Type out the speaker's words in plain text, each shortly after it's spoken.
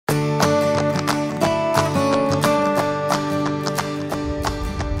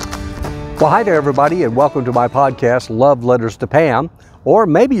Well, hi there, everybody, and welcome to my podcast, Love Letters to Pam, or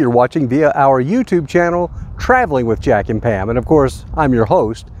maybe you're watching via our YouTube channel, Traveling with Jack and Pam, and of course, I'm your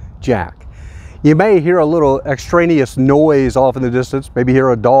host, Jack. You may hear a little extraneous noise off in the distance, maybe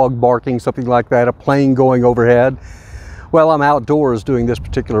hear a dog barking, something like that, a plane going overhead. Well, I'm outdoors doing this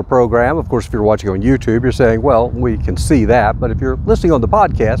particular program. Of course, if you're watching on YouTube, you're saying, well, we can see that, but if you're listening on the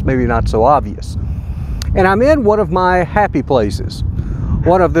podcast, maybe not so obvious. And I'm in one of my happy places.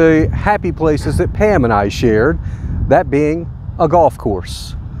 One of the happy places that Pam and I shared, that being a golf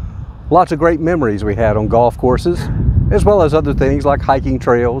course. Lots of great memories we had on golf courses, as well as other things like hiking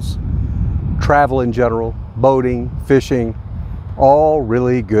trails, travel in general, boating, fishing, all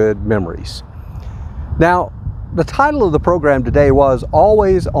really good memories. Now, the title of the program today was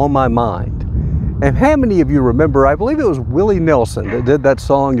Always on My Mind. And how many of you remember, I believe it was Willie Nelson that did that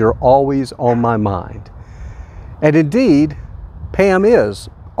song, You're Always on My Mind. And indeed, Pam is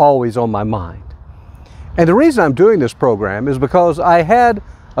always on my mind. And the reason I'm doing this program is because I had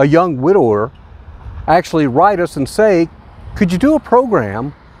a young widower actually write us and say, could you do a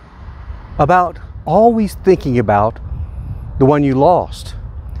program about always thinking about the one you lost?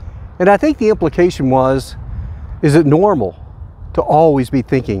 And I think the implication was, is it normal to always be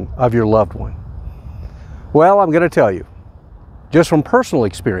thinking of your loved one? Well, I'm going to tell you, just from personal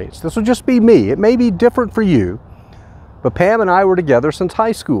experience, this will just be me. It may be different for you. But Pam and I were together since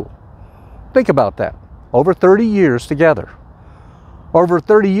high school. Think about that. Over 30 years together. Over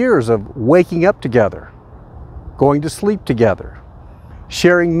 30 years of waking up together, going to sleep together,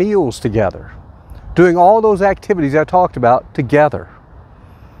 sharing meals together, doing all those activities I talked about together.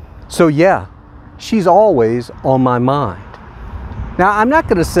 So yeah, she's always on my mind. Now, I'm not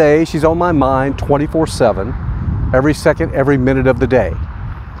going to say she's on my mind 24/7, every second, every minute of the day.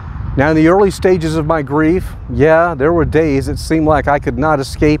 Now, in the early stages of my grief, yeah, there were days it seemed like I could not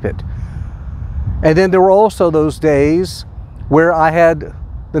escape it. And then there were also those days where I had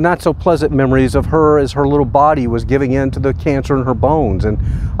the not so pleasant memories of her as her little body was giving in to the cancer in her bones, and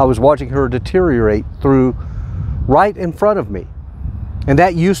I was watching her deteriorate right in front of me. And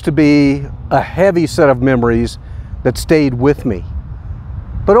that used to be a heavy set of memories that stayed with me.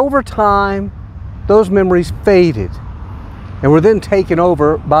 But over time, those memories faded. And were then taken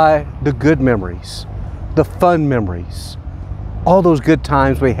over by the good memories, the fun memories, all those good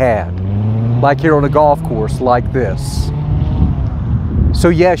times we had, like here on a golf course like this. So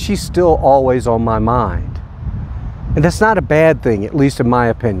yeah, she's still always on my mind. And that's not a bad thing, at least in my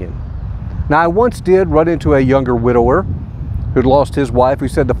opinion. Now, I once did run into a younger widower who'd lost his wife, who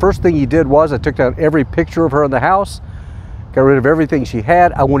said the first thing he did was I took down every picture of her in the house, got rid of everything she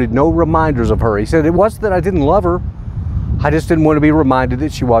had. I wanted no reminders of her. He said it wasn't that I didn't love her, I just didn't want to be reminded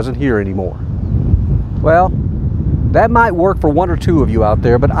that she wasn't here anymore. Well, that might work for one or two of you out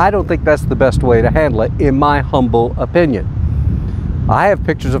there, but I don't think that's the best way to handle it, in my humble opinion. I have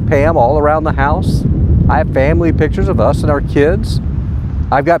pictures of Pam all around the house. I have family pictures of us and our kids.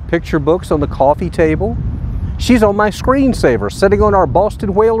 I've got picture books on the coffee table. She's on my screensaver, sitting on our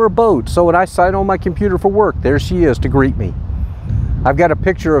Boston Whaler boat, so when I sign on my computer for work, there she is to greet me. I've got a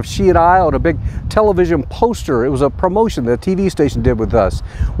picture of she and I on a big television poster. It was a promotion that a TV station did with us.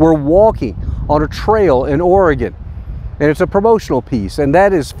 We're walking on a trail in Oregon, and it's a promotional piece, and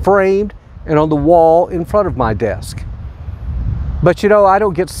that is framed and on the wall in front of my desk. But you know, I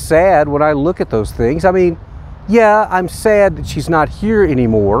don't get sad when I look at those things. I mean, yeah, I'm sad that she's not here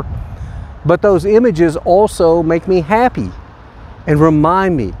anymore, but those images also make me happy and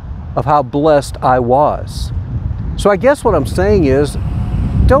remind me of how blessed I was. So I guess what I'm saying is,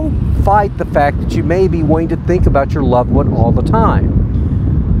 don't fight the fact that you may be wanting to think about your loved one all the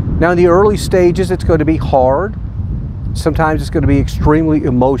time. Now, in the early stages, it's going to be hard. Sometimes it's going to be extremely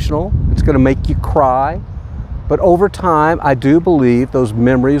emotional. It's going to make you cry. But over time, I do believe those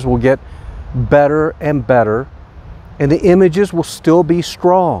memories will get better and better, and the images will still be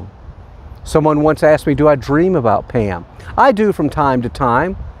strong. Someone once asked me, do I dream about Pam? I do from time to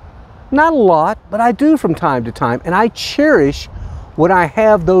time. Not a lot, but I do from time to time, and I cherish when I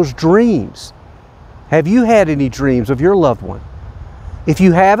have those dreams. Have you had any dreams of your loved one? If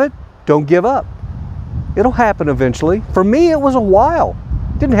you haven't, don't give up. It'll happen eventually. For me, it was a while.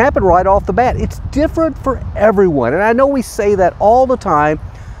 It didn't happen right off the bat. It's different for everyone, and I know we say that all the time,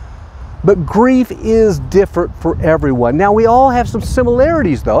 but grief is different for everyone. Now, we all have some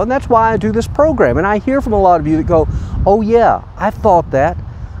similarities, though, and that's why I do this program, and I hear from a lot of you that go, oh yeah, I've thought that.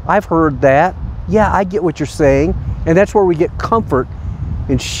 I've heard that. Yeah, I get what you're saying. And that's where we get comfort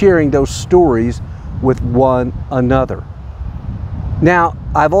in sharing those stories with one another. Now,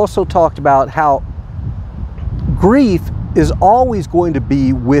 I've also talked about how grief is always going to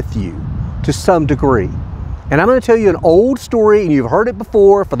be with you, to some degree. And I'm going to tell you an old story, and you've heard it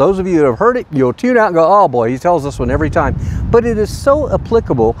before. For those of you that have heard it, you'll tune out and go, oh boy, he tells this one every time. But it is so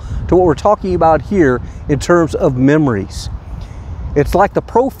applicable to what we're talking about here in terms of memories. It's like the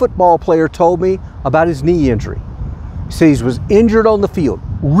pro football player told me about his knee injury. He said he was injured on the field,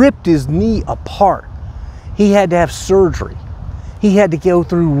 ripped his knee apart. He had to have surgery. He had to go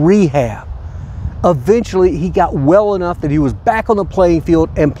through rehab. Eventually, he got well enough that he was back on the playing field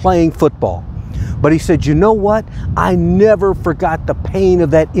and playing football. But he said, you know what? I never forgot the pain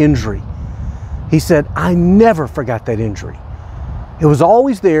of that injury. He said, I never forgot that injury. It was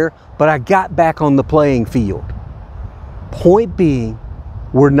always there, but I got back on the playing field. Point being,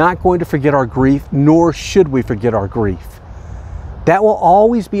 we're not going to forget our grief, nor should we forget our grief. That will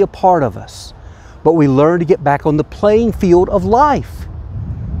always be a part of us. But we learn to get back on the playing field of life.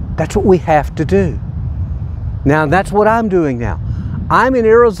 That's what we have to do. Now, that's what I'm doing now. I'm in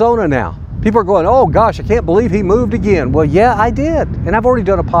Arizona now. People are going, oh gosh, I can't believe he moved again. Well, yeah, I did. And I've already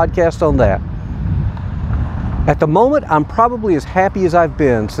done a podcast on that. At the moment, I'm probably as happy as I've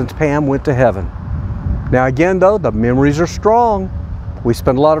been since Pam went to heaven. Now again, though, the memories are strong. We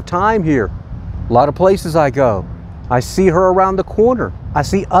spend a lot of time here. A lot of places I go. I see her around the corner. I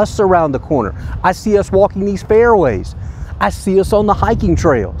see us around the corner. I see us walking these fairways. I see us on the hiking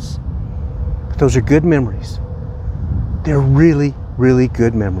trails. But those are good memories. They're really, really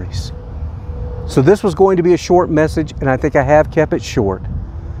good memories. So this was going to be a short message, and I think I have kept it short.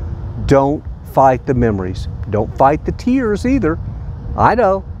 Don't fight the memories. Don't fight the tears either. I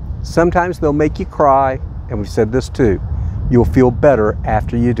know, sometimes they'll make you cry, and we've said this too. You'll feel better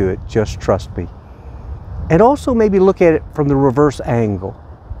after you do it, just trust me. And also maybe look at it from the reverse angle.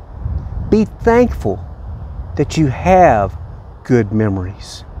 Be thankful that you have good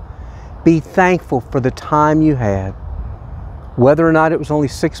memories. Be thankful for the time you had. Whether or not it was only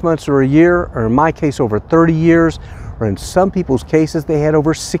 6 months or a year, or in my case over 30 years, or in some people's cases they had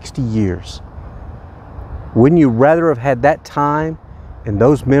over 60 years. Wouldn't you rather have had that time and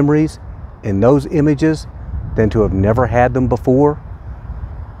those memories and those images than to have never had them before?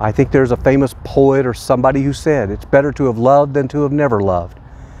 I think there's a famous poet or somebody who said, it's better to have loved than to have never loved.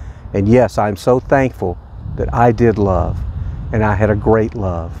 And yes, I'm so thankful that I did love, and I had a great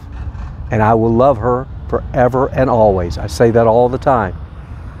love. And I will love her forever and always. I say that all the time.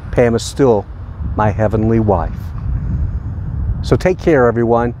 Pam is still my heavenly wife. So take care,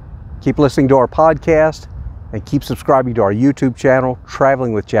 everyone. Keep listening to our podcast and keep subscribing to our YouTube channel,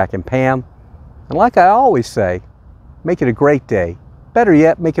 Traveling with Jack and Pam. And like I always say, make it a great day. Better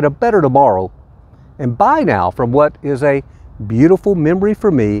yet, make it a better tomorrow. And bye now from what is a beautiful memory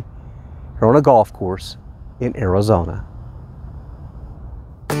for me here on a golf course in Arizona.